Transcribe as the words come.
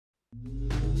If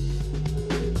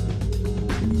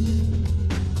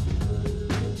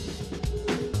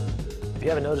you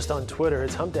haven't noticed on Twitter,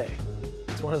 it's Hump Day.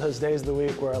 It's one of those days of the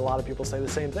week where a lot of people say the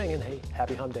same thing, and hey,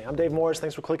 happy Hump Day. I'm Dave Morris.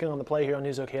 Thanks for clicking on the play here on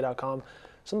newsok.com.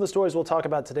 Some of the stories we'll talk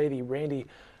about today: the Randy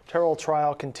Terrill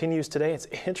trial continues today. It's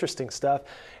interesting stuff.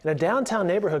 In a downtown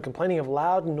neighborhood complaining of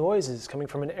loud noises coming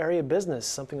from an area business,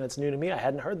 something that's new to me. I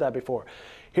hadn't heard that before.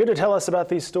 Here to tell us about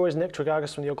these stories, Nick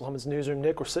Tragagas from the Oklahoman's newsroom.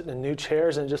 Nick, we're sitting in new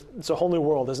chairs, and it's a whole new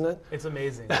world, isn't it? It's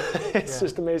amazing. It's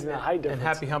just amazing, the height difference. And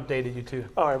happy Hump Day to you, too.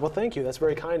 All right, well, thank you. That's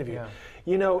very kind of you. Yeah.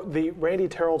 You know, the Randy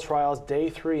Terrill trial is day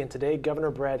 3, and today Governor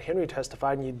Brad Henry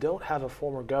testified, and you don't have a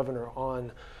former governor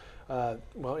on,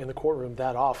 in the courtroom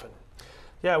that often.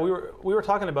 Yeah, we were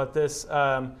talking about this,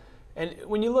 and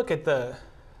when you look at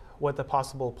what the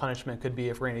possible punishment could be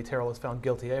if Randy Terrill is found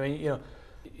guilty, I mean, you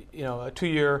know, a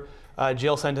 2-year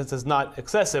jail sentence is not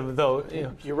excessive, though.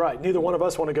 You're right. Neither one of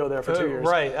us want to go there for 2 years.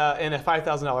 Right, and a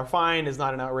 $5,000 fine is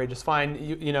not an outrageous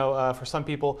fine, for some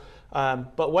people.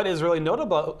 But what is really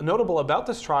notable about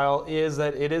this trial is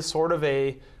that it is sort of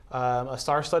a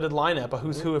star-studded lineup, a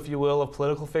who's who, if you will, of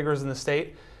political figures in the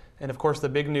state. And of course, the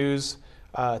big news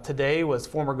today was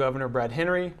former Governor Brad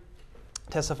Henry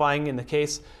testifying in the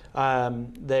case.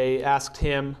 They asked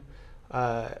him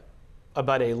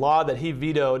about a law that he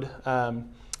vetoed,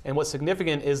 and what's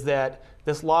significant is that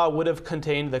this law would have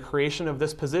contained the creation of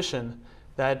this position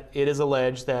that it is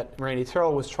alleged that Randy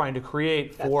Terrill was trying to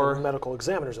create for the medical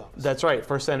examiner's office. That's right,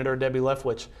 for Senator Debbie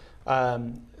Leftwich.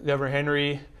 Governor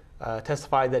Henry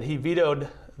testified that he vetoed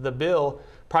the bill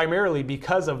primarily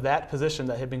because of that position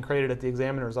that had been created at the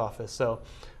examiner's office. So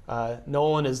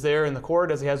Nolan is there in the court,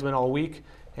 as he has been all week,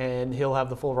 and he'll have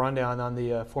the full rundown on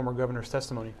the former governor's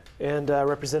testimony. And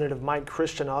Representative Mike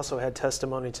Christian also had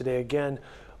testimony today. Again,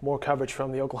 more coverage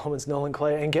from the Oklahoman's Nolan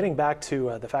Clay. And getting back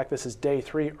to the fact this is day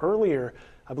 3, earlier,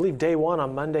 I believe day 1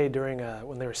 on Monday during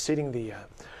when they were seating the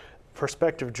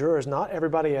prospective jurors, not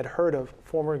everybody had heard of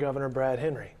former Governor Brad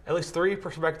Henry. At least 3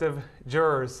 prospective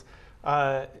jurors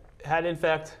had, in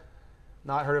fact,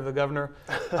 not heard of the governor.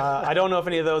 I don't know if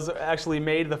any of those actually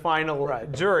made the final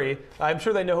jury. I'm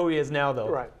sure they know who he is now, though.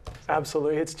 Right,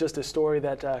 absolutely. It's just a story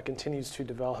that continues to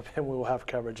develop, and we will have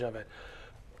coverage of it.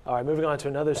 All right, moving on to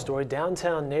another story.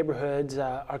 Downtown neighborhoods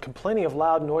are complaining of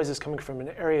loud noises coming from an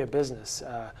area business.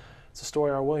 It's a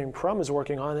story our William Crum is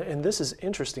working on, and this is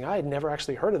interesting. I had never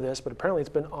actually heard of this, but apparently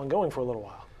it's been ongoing for a little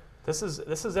while. This is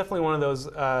definitely one of those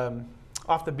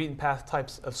off the beaten path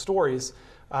types of stories.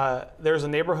 There's a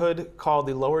neighborhood called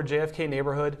the Lower JFK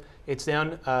neighborhood. It's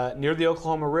down near the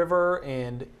Oklahoma River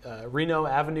and Reno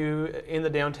Avenue in the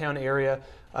downtown area.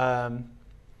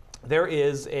 There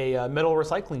is a metal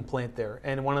recycling plant there,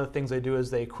 and one of the things they do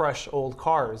is they crush old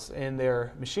cars and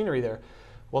their machinery there.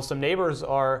 Well, some neighbors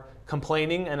are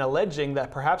complaining and alleging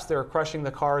that perhaps they're crushing the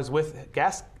cars with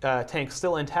gas tanks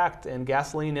still intact and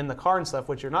gasoline in the car and stuff,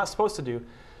 which you're not supposed to do.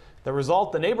 The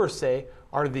result, the neighbors say,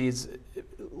 are these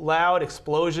loud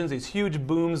explosions, these huge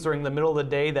booms during the middle of the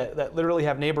day that literally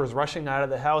have neighbors rushing out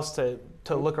of the house to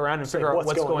look around and figure out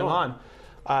what's going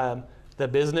on. The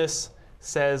business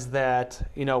says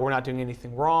that, we're not doing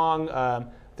anything wrong.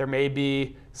 There may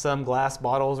be some glass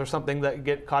bottles or something that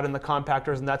get caught in the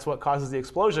compactors, and that's what causes the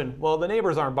explosion. Well, the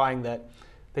neighbors aren't buying that.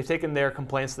 They've taken their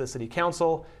complaints to the city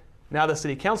council. Now the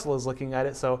city council is looking at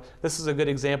it. So this is a good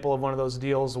example of one of those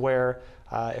deals where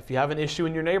if you have an issue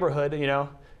in your neighborhood,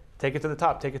 take it to the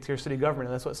top, take it to your city government,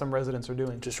 and that's what some residents are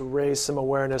doing. Just raise some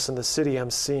awareness, and the city I'm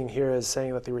seeing here is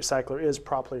saying that the recycler is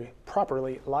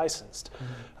properly licensed.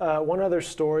 Mm-hmm. One other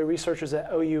story, researchers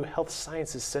at OU Health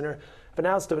Sciences Center have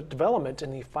announced a development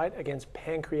in the fight against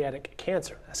pancreatic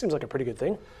cancer. That seems like a pretty good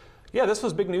thing. Yeah, this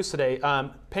was big news today.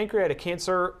 Pancreatic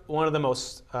cancer, one of the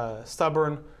most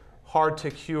stubborn, hard to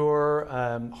cure,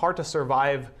 hard to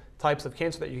survive types of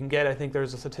cancer that you can get. I think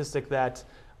there's a statistic that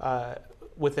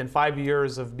within 5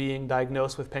 years of being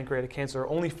diagnosed with pancreatic cancer,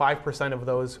 only 5% of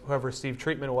those who have received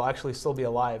treatment will actually still be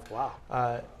alive.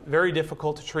 Wow. Very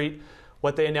difficult to treat.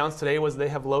 What they announced today was they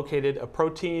have located a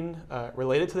protein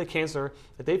related to the cancer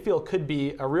that they feel could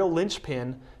be a real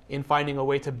linchpin in finding a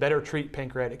way to better treat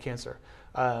pancreatic cancer.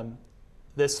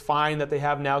 This find that they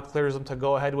have now clears them to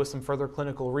go ahead with some further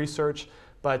clinical research,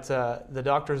 but the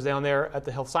doctors down there at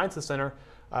the Health Sciences Center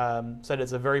said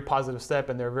it's a very positive step,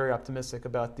 and they're very optimistic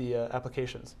about the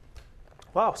applications.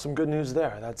 Wow, some good news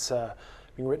there. That's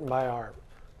being written by our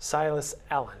Silas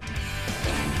Allen.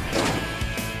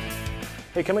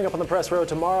 Hey, coming up on the press row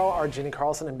tomorrow, our Jenny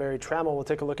Carlson and Barry Trammell will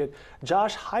take a look at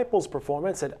Josh Heupel's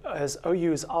performance as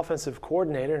OU's offensive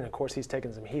coordinator, and of course he's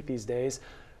taking some heat these days.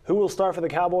 Who will start for the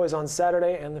Cowboys on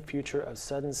Saturday, and the future of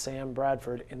Sudden Sam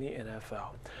Bradford in the NFL.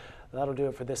 That'll do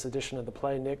it for this edition of The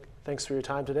Play. Nick, thanks for your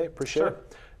time today. Appreciate Sure.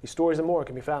 it. These stories and more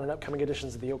can be found in upcoming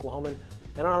editions of The Oklahoman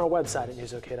and on our website at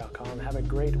newsok.com. Have a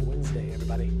great Wednesday,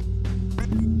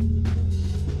 everybody.